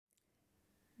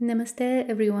Namaste,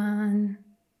 everyone.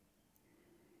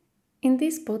 In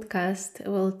this podcast,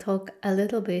 we'll talk a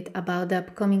little bit about the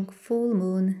upcoming full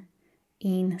moon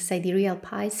in Sidereal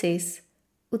Pisces,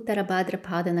 Uttara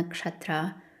Bhadrapada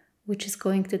Nakshatra, which is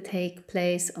going to take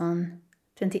place on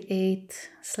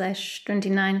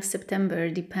 28/29 of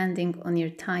September, depending on your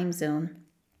time zone,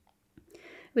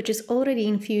 which is already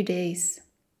in few days.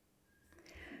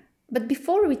 But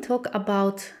before we talk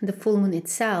about the full moon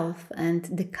itself and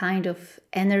the kind of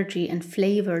energy and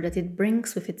flavor that it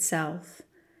brings with itself,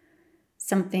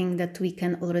 something that we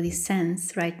can already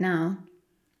sense right now,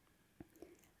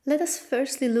 let us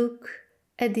firstly look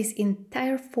at this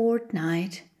entire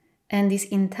fortnight and this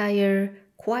entire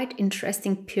quite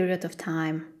interesting period of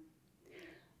time.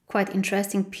 Quite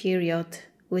interesting period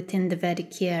within the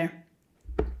Vedic year.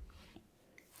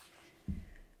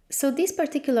 So this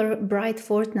particular bright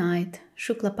fortnight,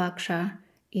 Shukla Paksha,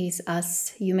 is,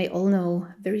 as you may all know,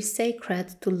 very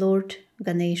sacred to Lord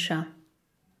Ganesha.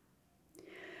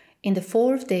 In the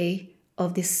fourth day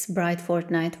of this bright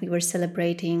fortnight, we were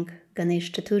celebrating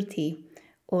Ganesh Chaturthi,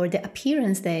 or the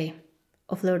appearance day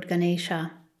of Lord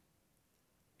Ganesha.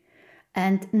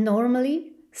 And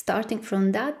normally, starting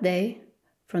from that day,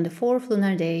 from the fourth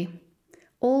lunar day,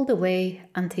 all the way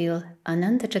until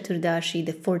Ananta Chaturdashi,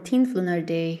 the 14th lunar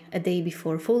day, a day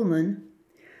before full moon,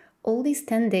 all these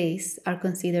 10 days are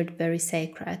considered very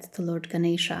sacred to Lord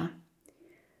Ganesha,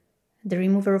 the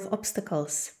remover of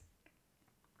obstacles.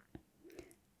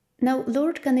 Now,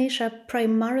 Lord Ganesha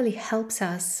primarily helps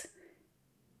us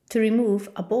to remove,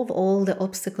 above all, the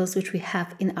obstacles which we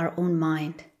have in our own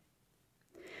mind.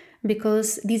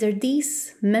 Because these are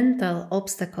these mental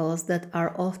obstacles that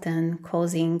are often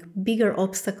causing bigger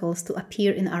obstacles to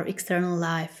appear in our external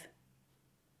life.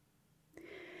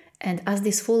 And as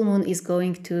this full moon is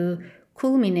going to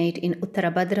culminate in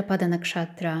Uttara Bhadrapada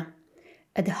Nakshatra,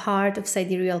 at the heart of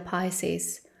Sidereal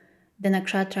Pisces, the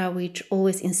nakshatra which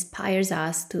always inspires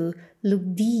us to look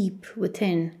deep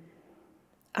within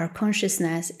our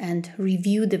consciousness and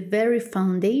review the very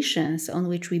foundations on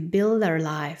which we build our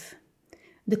life,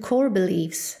 the core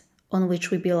beliefs on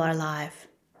which we build our life.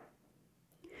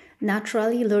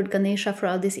 Naturally, Lord Ganesha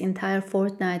throughout this entire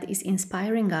fortnight is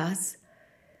inspiring us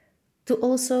to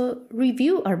also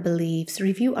review our beliefs,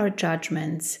 review our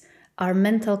judgments, our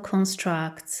mental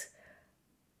constructs,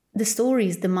 the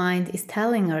stories the mind is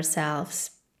telling ourselves,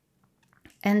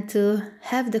 and to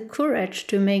have the courage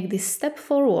to make this step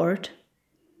forward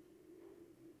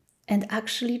and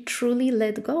actually truly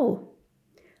let go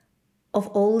of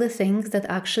all the things that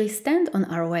actually stand on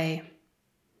our way,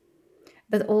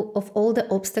 but of all the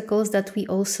obstacles that we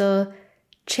also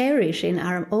cherish in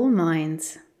our own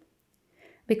minds.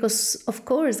 Because, of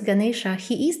course, Ganesha,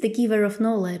 he is the giver of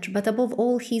knowledge, but above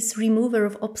all, he's remover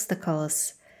of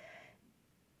obstacles.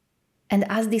 And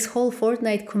as this whole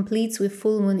fortnight completes with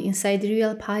full moon in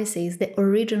Sidereal Pisces, the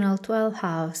original 12th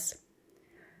house,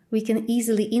 we can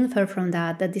easily infer from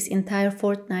that this entire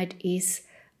fortnight is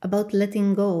about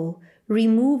letting go,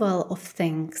 removal of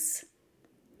things,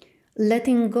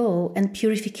 letting go and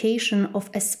purification of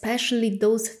especially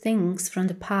those things from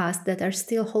the past that are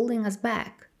still holding us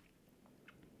back.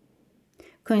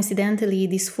 Coincidentally,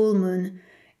 this full moon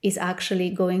is actually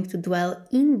going to dwell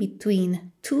in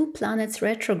between two planets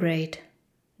retrograde,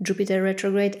 Jupiter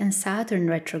retrograde and Saturn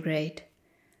retrograde,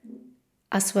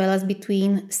 as well as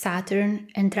between Saturn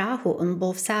and Rahu on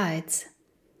both sides.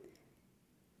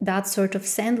 That sort of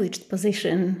sandwiched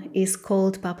position is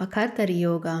called Papakartari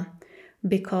Yoga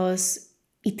because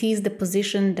it is the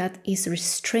position that is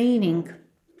restraining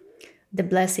the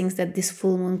blessings that this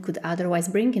full moon could otherwise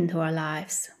bring into our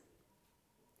lives.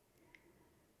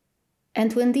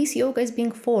 And when this yoga is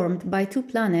being formed by two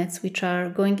planets which are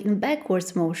going in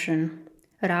backwards motion,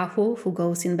 Rahu, who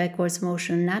goes in backwards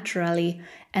motion naturally,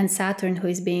 and Saturn, who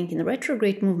is being in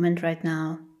retrograde movement right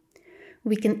now,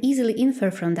 we can easily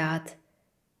infer from that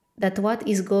what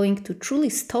is going to truly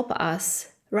stop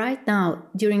us right now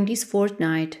during this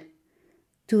fortnight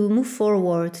to move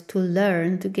forward, to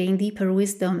learn, to gain deeper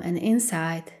wisdom and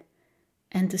insight,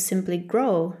 and to simply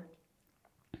grow,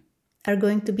 are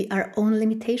going to be our own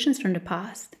limitations from the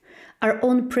past, our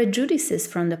own prejudices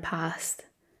from the past,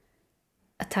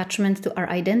 attachment to our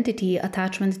identity,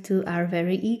 attachment to our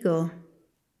very ego.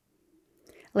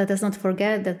 Let us not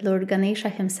forget that Lord Ganesha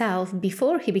himself,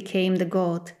 before he became the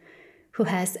god who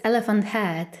has elephant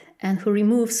head and who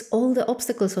removes all the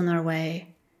obstacles on our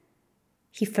way,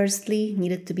 he firstly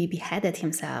needed to be beheaded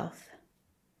himself.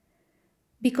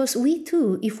 Because we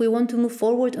too, if we want to move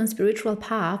forward on spiritual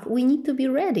path, we need to be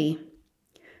ready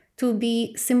to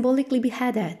be symbolically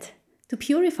beheaded, to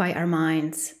purify our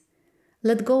minds,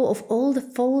 Let go of all the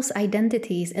false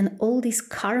identities and all this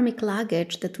karmic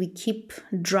luggage that we keep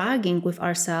dragging with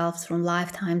ourselves from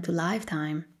lifetime to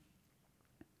lifetime.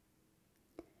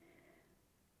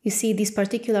 You see, this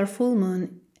particular full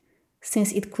moon,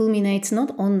 since it culminates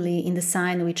not only in the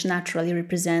sign which naturally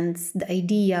represents the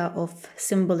idea of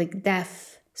symbolic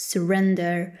death,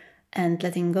 surrender, and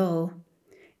letting go,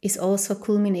 is also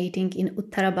culminating in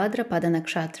Uttara Bhadrapada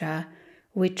Nakshatra,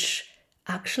 which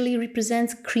actually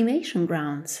represents cremation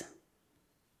grounds.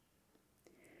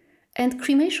 And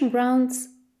cremation grounds,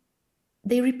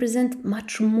 they represent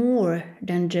much more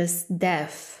than just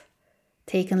death,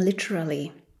 taken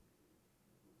literally.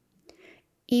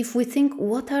 If we think,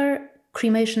 what are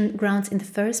cremation grounds in the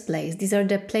first place? These are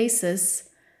the places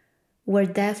where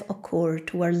death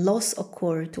occurred, where loss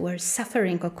occurred, where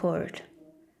suffering occurred.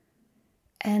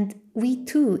 And we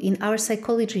too, in our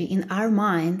psychology, in our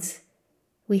minds,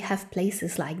 we have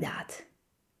places like that.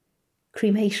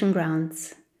 Cremation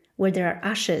grounds, where there are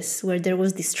ashes, where there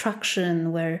was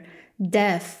destruction, where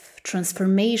death,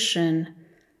 transformation,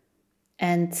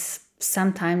 and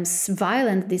sometimes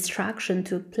violent destruction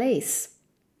took place.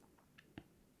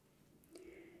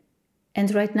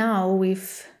 And right now,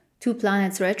 with 2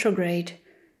 planets retrograde,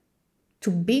 2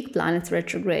 big planets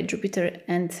retrograde, Jupiter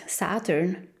and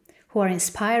Saturn, who are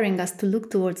inspiring us to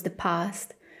look towards the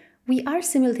past, we are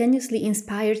simultaneously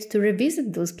inspired to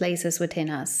revisit those places within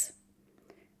us,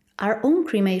 our own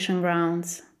cremation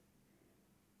grounds,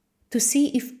 to see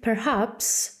if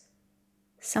perhaps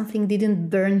something didn't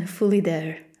burn fully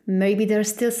there. Maybe there are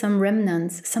still some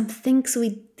remnants, some things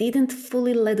we didn't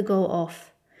fully let go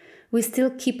of. We still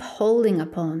keep holding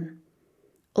upon.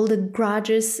 All the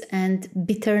grudges and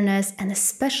bitterness, and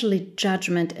especially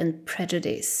judgment and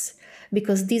prejudice,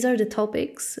 because these are the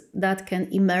topics that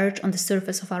can emerge on the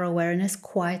surface of our awareness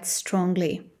quite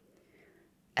strongly,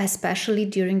 especially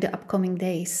during the upcoming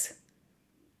days.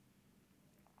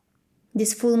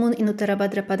 This full moon in Uttara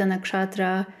Bhadrapada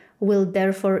Nakshatra will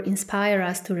therefore inspire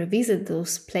us to revisit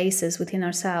those places within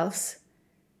ourselves,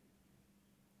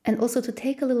 and also to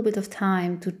take a little bit of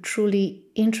time to truly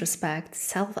introspect,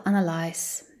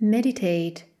 self-analyze,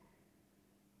 meditate,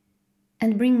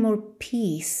 and bring more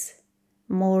peace,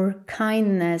 more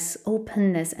kindness,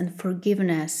 openness, and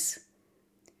forgiveness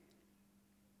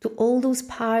to all those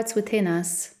parts within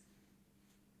us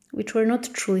which were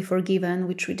not truly forgiven,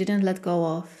 which we didn't let go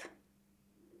of.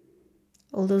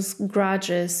 All those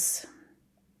grudges,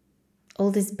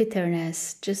 all this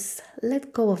bitterness, just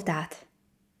let go of that.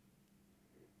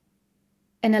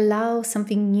 And allow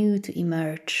something new to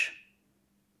emerge.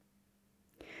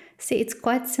 See, it's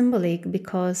quite symbolic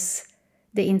because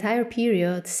the entire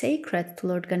period sacred to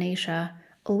Lord Ganesha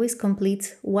always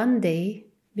completes 1 day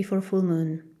before full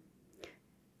moon.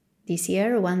 This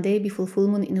year, 1 day before full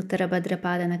moon in Uttara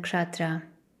Bhadrapada Nakshatra,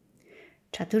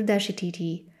 Chaturdashi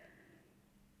Tithi.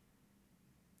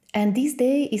 And this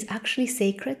day is actually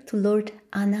sacred to Lord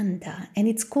Ananta, and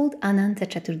it's called Ananta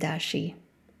Chaturdashi.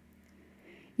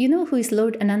 You know who is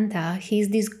Lord Ananta? He is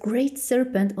this great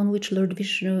serpent on which Lord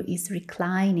Vishnu is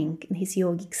reclining in his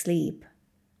yogic sleep.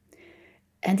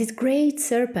 And this great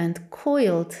serpent,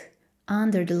 coiled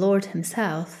under the Lord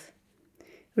himself,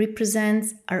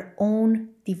 represents our own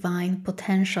divine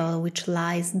potential which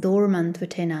lies dormant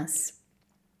within us.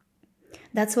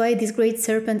 That's why this great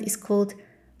serpent is called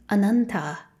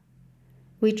Ananta,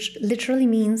 which literally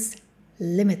means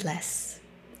limitless,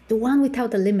 the one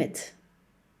without a limit.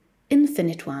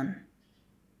 Infinite one.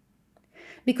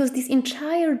 Because this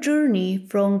entire journey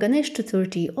from Ganesh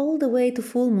Chaturthi all the way to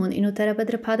full moon in Uttara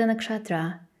Bhadrapada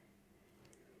Nakshatra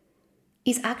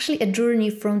is actually a journey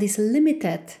from this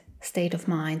limited state of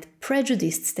mind,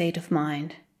 prejudiced state of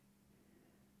mind,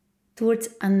 towards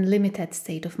unlimited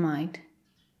state of mind,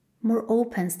 more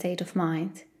open state of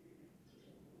mind.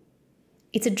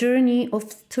 It's a journey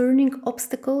of turning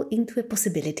obstacle into a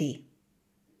possibility.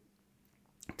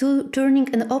 To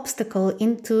turning an obstacle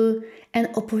into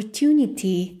an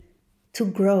opportunity to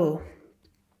grow.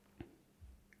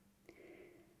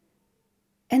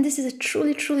 And this is a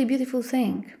truly, truly beautiful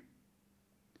thing.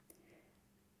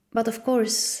 But of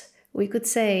course, we could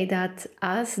say that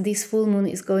as this full moon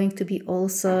is going to be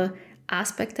also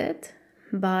aspected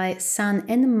by Sun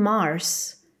and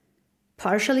Mars,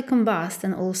 partially combust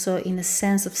and also in a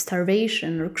sense of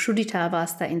starvation, or Kshudita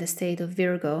Avastha in the state of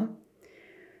Virgo,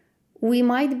 we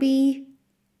might be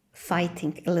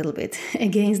fighting a little bit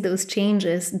against those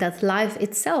changes that life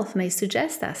itself may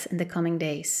suggest us in the coming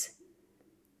days.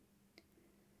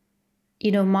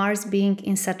 You know, Mars being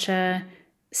in such a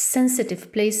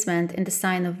sensitive placement in the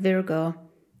sign of Virgo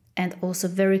and also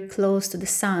very close to the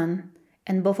Sun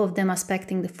and both of them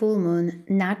aspecting the full moon,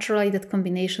 naturally that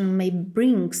combination may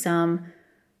bring some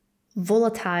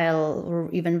volatile or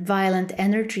even violent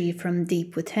energy from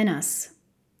deep within us.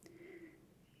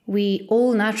 We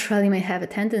all naturally may have a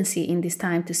tendency in this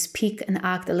time to speak and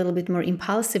act a little bit more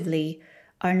impulsively.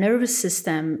 Our nervous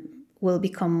system will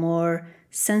become more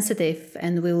sensitive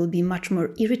and we will be much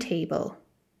more irritable.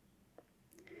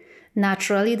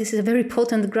 Naturally, this is a very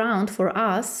potent ground for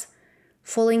us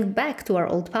falling back to our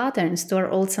old patterns, to our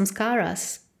old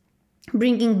samskaras,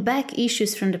 bringing back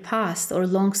issues from the past or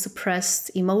long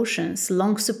suppressed emotions,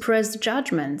 long suppressed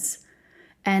judgments.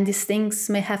 And these things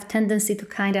may have tendency to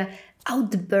kind of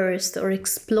outburst or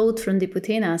explode from deep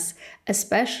within us,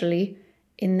 especially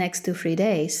in next 2-3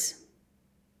 days.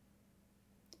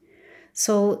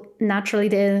 So naturally,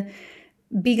 the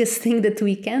biggest thing that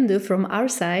we can do from our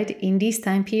side in this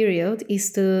time period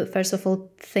is to, first of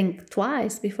all, think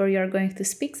twice before you are going to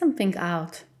speak something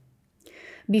out,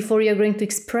 before you're going to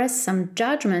express some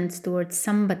judgment towards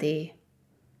somebody.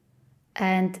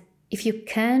 And if you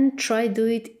can, try do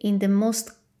it in the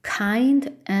most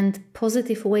kind and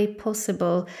positive way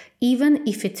possible, even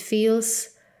if it feels,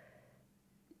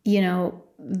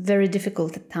 very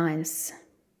difficult at times.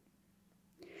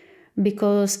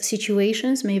 Because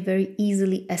situations may very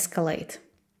easily escalate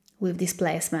with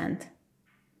displacement.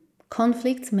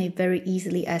 Conflicts may very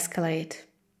easily escalate.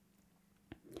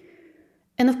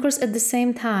 And of course, at the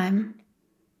same time,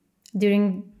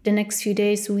 during the next few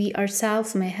days, we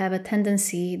ourselves may have a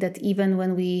tendency that even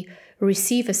when we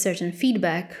receive a certain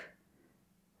feedback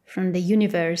from the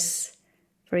universe,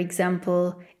 for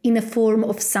example, in the form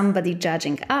of somebody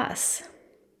judging us,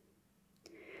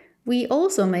 we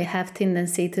also may have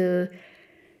tendency to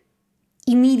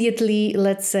immediately,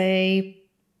 let's say,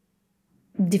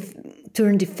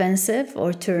 turn defensive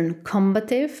or turn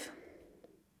combative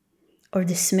or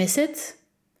dismiss it,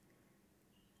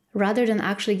 rather than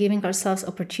actually giving ourselves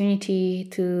opportunity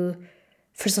to,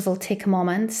 first of all, take a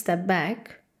moment, step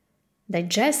back,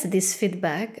 digest this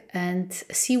feedback and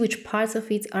see which parts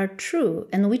of it are true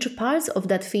and which parts of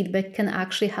that feedback can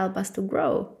actually help us to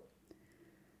grow.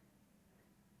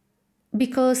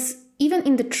 Because even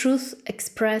in the truth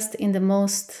expressed in the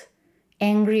most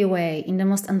angry way, in the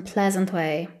most unpleasant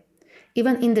way,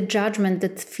 even in the judgment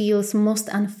that feels most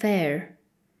unfair,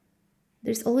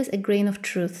 there's always a grain of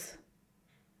truth.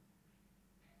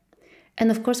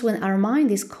 And of course, when our mind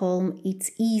is calm,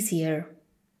 it's easier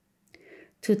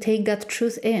to take that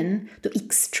truth in, to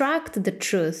extract the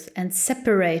truth and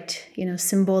separate,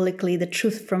 symbolically the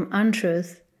truth from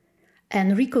untruth,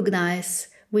 and recognize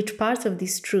which parts of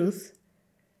this truth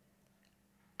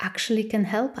actually can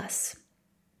help us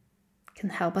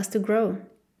to grow.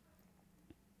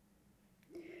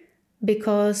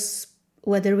 Because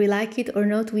whether we like it or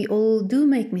not, we all do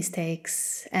make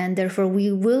mistakes, and therefore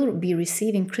we will be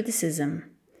receiving criticism.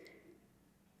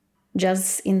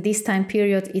 Just in this time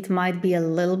period, it might be a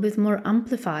little bit more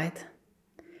amplified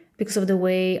because of the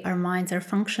way our minds are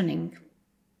functioning.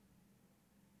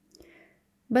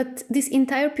 But this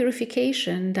entire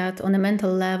purification that on a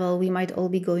mental level we might all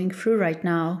be going through right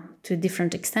now, to a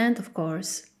different extent, of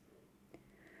course,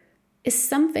 is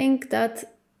something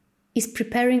that is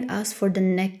preparing us for the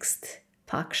next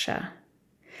Paksha.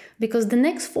 Because the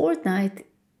next fortnight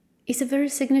is a very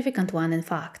significant one, in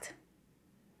fact.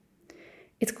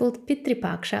 It's called Pitri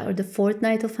Paksha, or the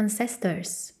Fortnight of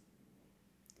Ancestors.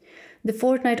 The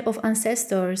Fortnight of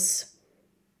Ancestors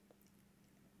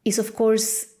is, of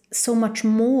course, so much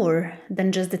more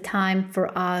than just the time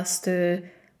for us to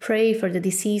pray for the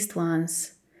deceased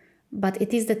ones, but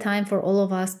it is the time for all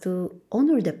of us to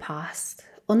honor the past,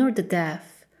 honor the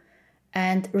death,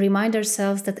 and remind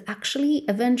ourselves that actually,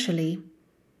 eventually,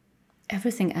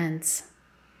 everything ends.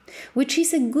 Which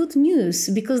is a good news,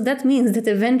 because that means that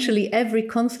eventually every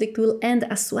conflict will end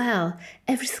as well.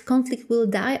 Every conflict will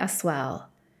die as well.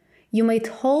 You may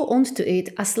hold on to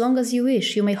it as long as you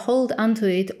wish. You may hold onto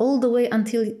it all the way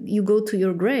until you go to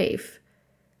your grave.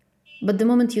 But the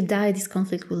moment you die, this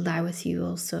conflict will die with you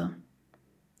also,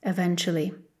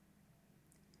 eventually.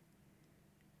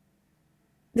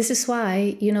 This is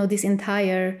why, this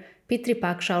entire Pitri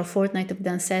Paksha, or Fortnight of the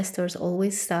Ancestors,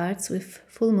 always starts with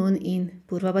full moon in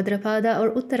Purva Bhadrapada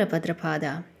or Uttara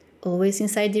Bhadrapada, always in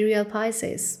sidereal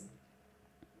Pisces.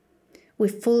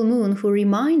 With full moon, who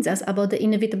reminds us about the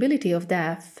inevitability of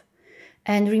death,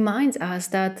 and reminds us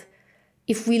that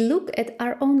if we look at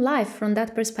our own life from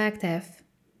that perspective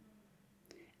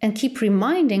and keep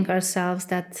reminding ourselves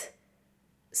that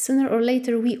sooner or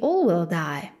later we all will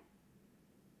die,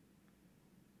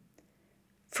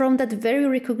 from that very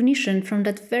recognition, from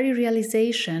that very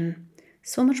realization,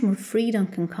 so much more freedom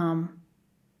can come.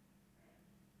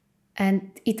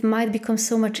 And it might become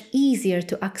so much easier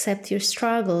to accept your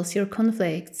struggles, your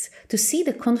conflicts, to see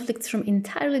the conflicts from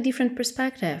entirely different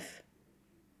perspective.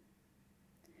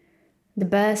 The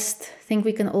best thing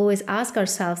we can always ask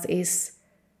ourselves is,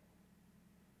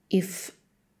 if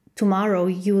tomorrow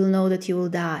you will know that you will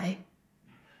die,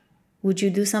 would you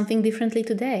do something differently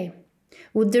today?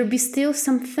 Would there be still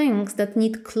some things that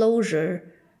need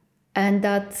closure and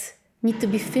that need to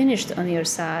be finished on your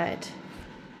side?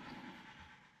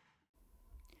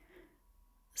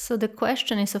 So the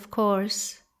question is, of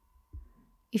course,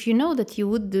 if you know that you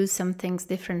would do some things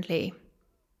differently,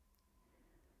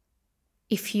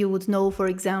 if you would know, for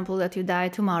example, that you die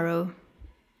tomorrow,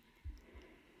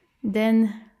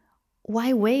 then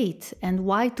why wait and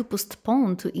why to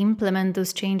postpone to implement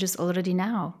those changes already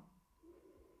now?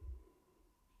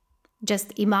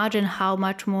 Just imagine how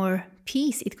much more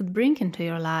peace it could bring into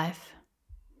your life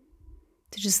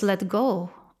to just let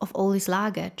go of all this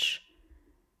luggage,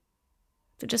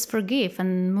 to just forgive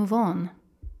and move on.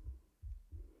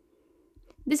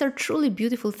 These are truly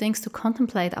beautiful things to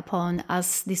contemplate upon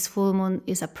as this full moon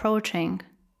is approaching.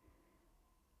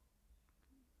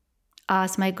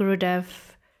 As my Gurudev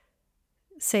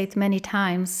said many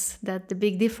times, that the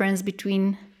big difference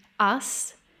between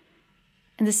us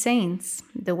and the saints,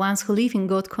 the ones who live in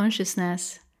God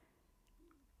consciousness,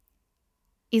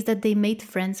 is that they made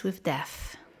friends with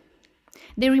death.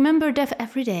 They remember death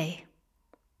every day.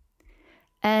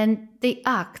 And they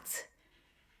act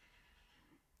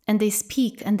and they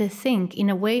speak and they think in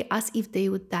a way as if they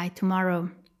would die tomorrow.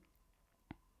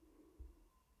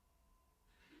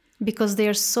 Because they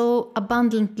are so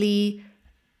abundantly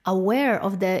aware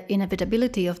of the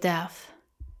inevitability of death.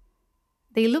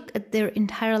 They look at their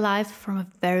entire life from a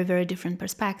very, very different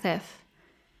perspective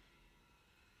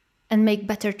and make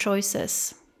better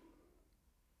choices.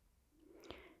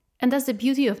 And that's the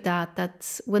beauty of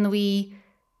that when we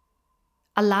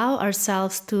allow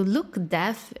ourselves to look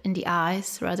death in the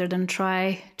eyes rather than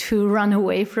try to run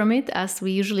away from it as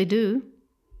we usually do,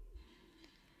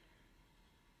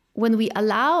 when we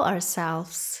allow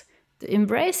ourselves to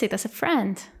embrace it as a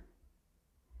friend,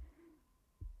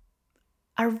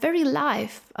 our very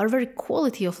life, our very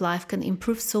quality of life can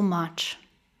improve so much.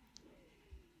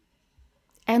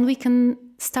 And we can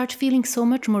start feeling so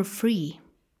much more free.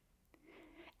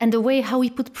 And the way how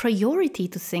we put priority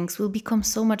to things will become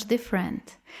so much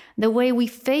different. The way we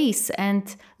face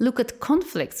and look at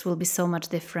conflicts will be so much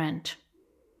different.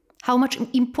 How much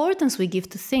importance we give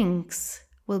to things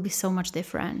will be so much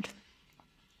different.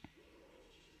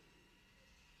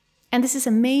 And this is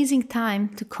an amazing time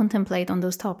to contemplate on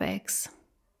those topics.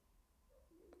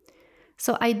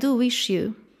 So I do wish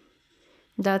you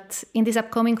that in this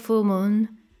upcoming full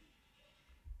moon,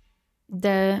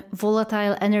 the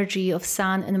volatile energy of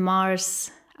Sun and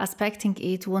Mars aspecting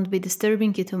it won't be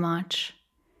disturbing you too much,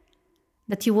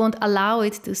 that you won't allow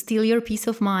it to steal your peace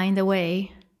of mind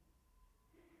away,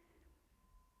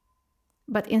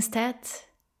 but instead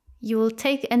you will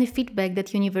take any feedback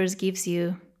that universe gives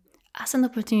you as an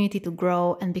opportunity to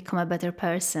grow and become a better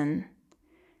person,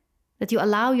 that you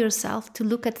allow yourself to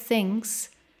look at things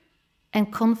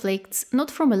and conflicts not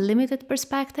from a limited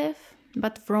perspective,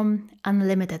 but from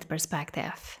unlimited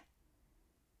perspective,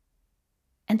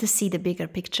 and to see the bigger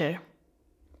picture.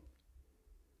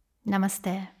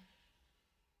 Namaste.